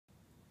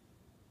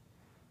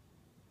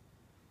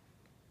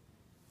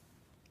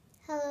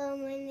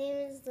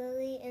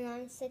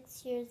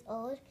6 years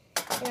old,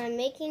 and I'm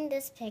making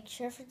this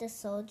picture for the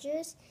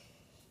soldiers.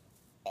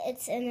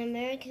 It's an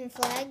American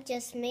flag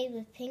just made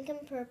with pink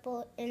and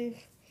purple and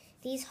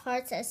these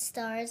hearts as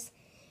stars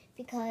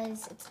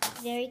because it's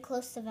very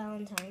close to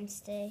Valentine's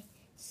Day.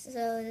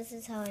 So this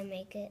is how I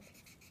make it.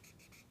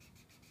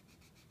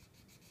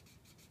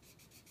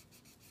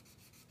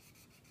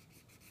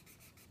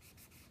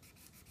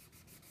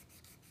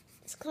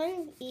 It's kind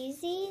of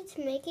easy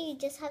to make it. You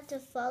just have to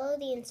follow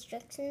the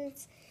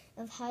instructions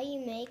of how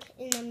you make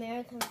an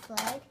American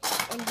flag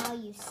and how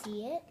you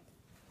see it.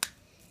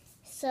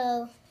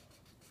 So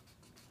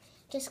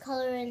just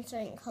color in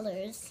certain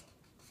colors.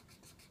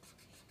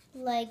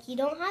 Like, you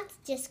don't have to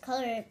just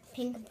color it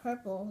pink and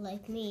purple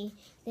like me.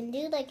 You can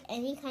do like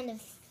any kind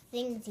of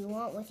things you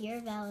want with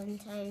your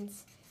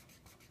Valentine's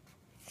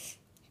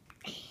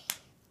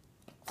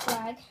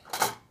flag.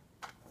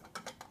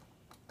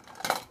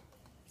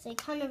 So you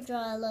kind of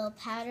draw a little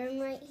pattern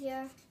right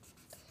here.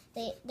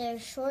 They're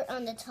short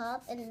on the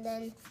top, and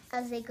then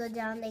as they go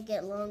down, they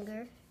get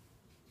longer.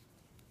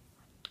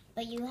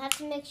 But you have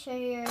to make sure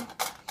you're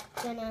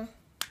gonna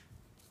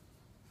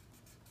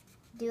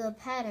do a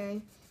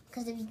pattern,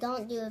 because if you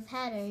don't do a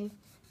pattern,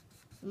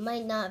 it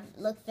might not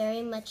look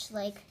very much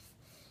like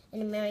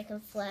an American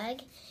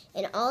flag.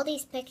 And all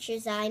these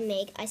pictures I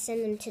make, I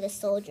send them to the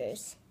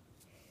soldiers.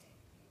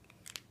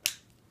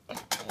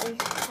 And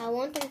I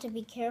want them to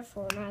be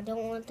careful, and I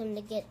don't want them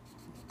to get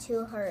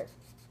too hurt.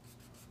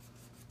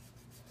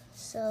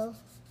 So,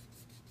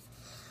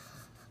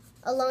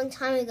 a long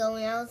time ago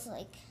when I was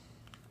like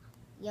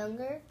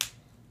younger,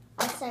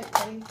 I sent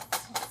them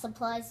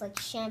supplies like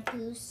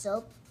shampoo,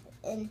 soap,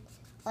 and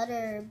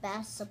other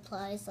bath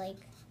supplies like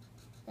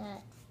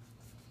that.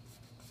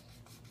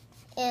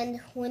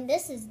 And when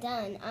this is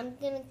done, I'm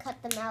going to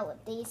cut them out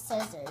with these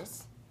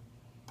scissors.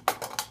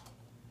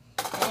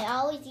 I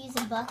always use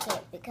a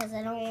bucket because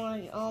I don't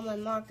want all my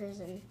markers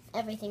and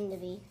everything to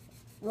be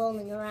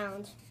rolling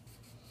around.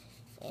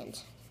 And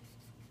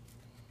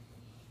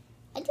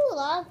I do a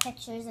lot of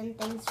pictures and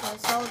things for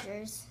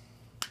soldiers.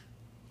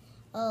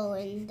 Oh,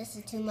 and this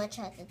is too much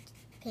at the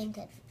pink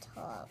at the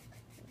top.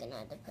 I'm going to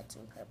have to put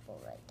some purple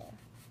right there.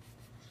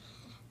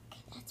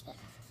 Okay, that's better.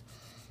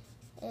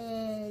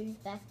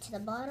 And back to the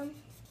bottom.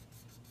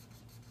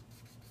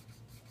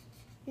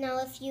 Now,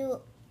 if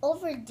you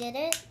overdid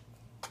it,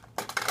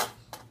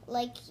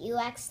 like you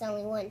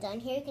accidentally went down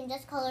here, you can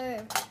just cover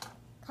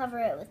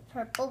it with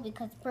purple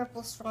because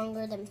purple's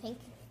stronger than pink.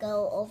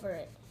 Go over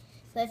it.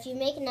 But if you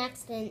make an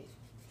accident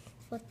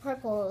with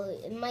purple,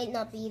 it might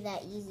not be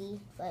that easy.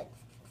 But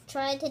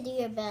try to do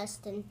your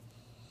best, and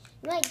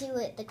you might do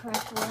it the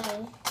correct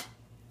way.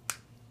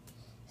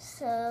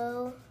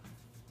 So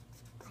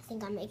I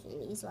think I'm making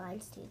these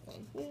lines too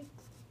thin.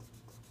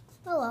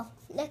 Oh well.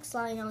 Next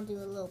line I'll do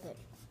a little bit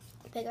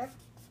bigger.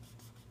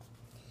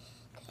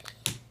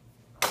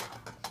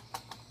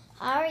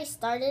 I already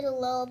started a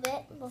little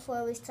bit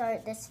before we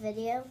start this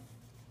video.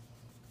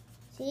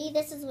 See,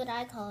 this is what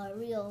I call a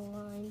real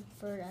line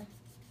for the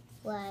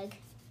flag.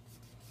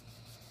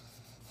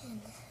 And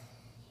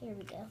here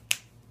we go.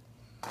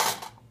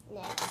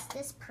 Next,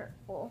 this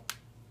purple.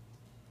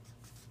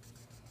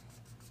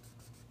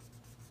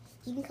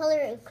 You can color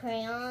it with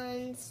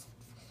crayons.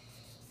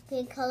 You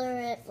can color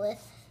it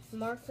with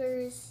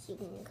markers. You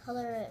can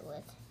color it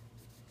with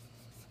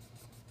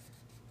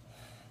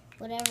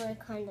whatever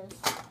kind of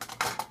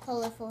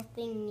colorful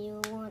thing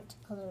you want to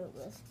color it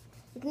with.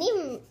 You can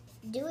even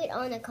do it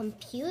on a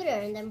computer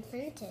and then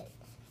print it.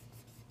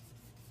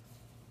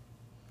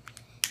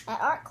 At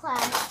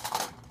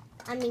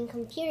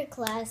computer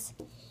class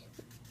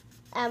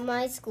at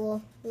my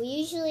school, we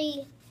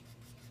usually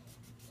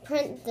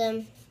print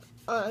them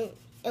on,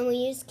 and we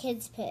use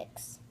kids'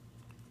 picks.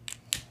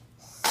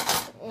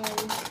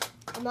 And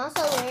I'm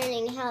also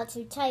learning how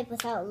to type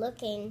without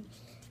looking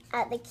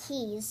at the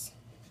keys.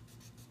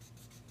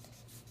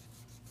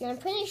 And I'm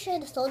pretty sure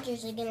the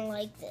soldiers are gonna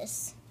like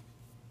this.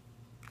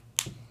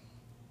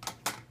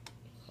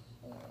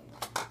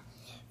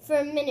 For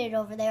a minute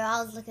over there,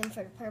 I was looking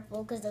for the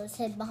purple because it was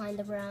hid behind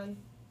the brown.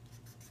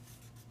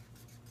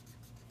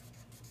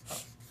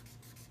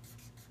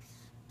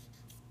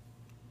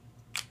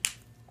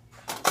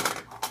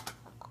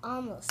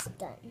 Almost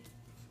done.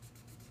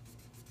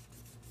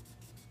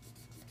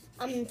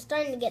 I'm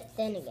starting to get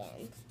thin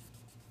again.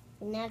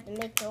 I'm gonna have to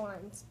make the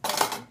lines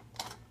thin.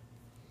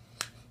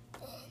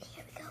 And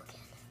here we go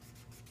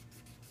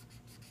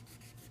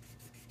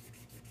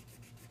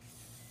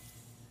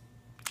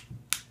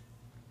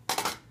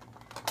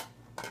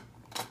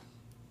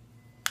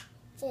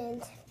again.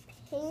 And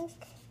pink.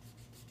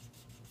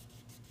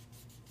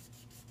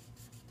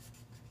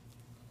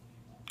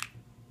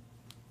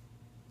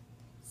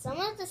 Some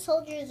of the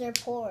soldiers are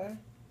poor,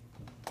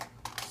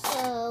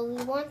 so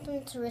we want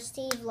them to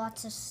receive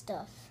lots of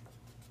stuff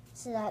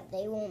so that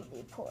they won't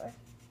be poor.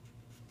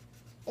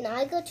 And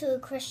I go to a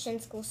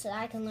Christian school so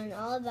I can learn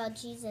all about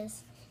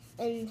Jesus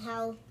and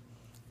how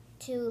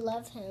to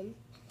love him.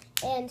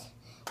 And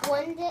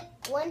one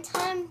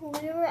time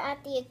we were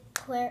at the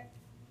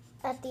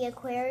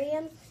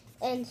aquarium,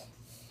 and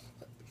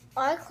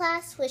our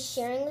class was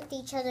sharing with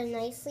each other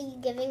nicely,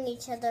 giving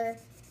each other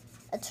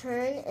a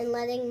turn and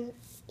letting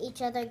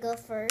each other go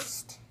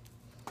first.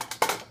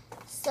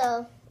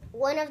 So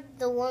one of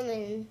the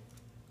women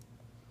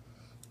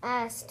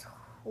asked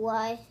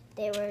why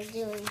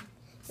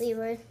we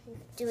were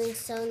doing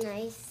so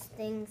nice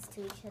things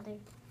to each other.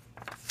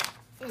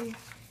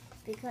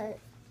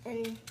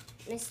 And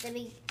Miss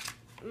Debbie,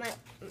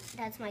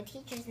 that's my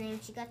teacher's name,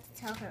 she got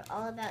to tell her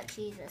all about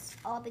Jesus,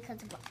 all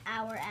because of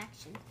our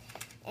actions.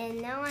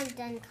 And now I'm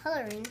done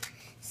coloring,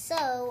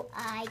 so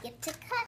I get to cut.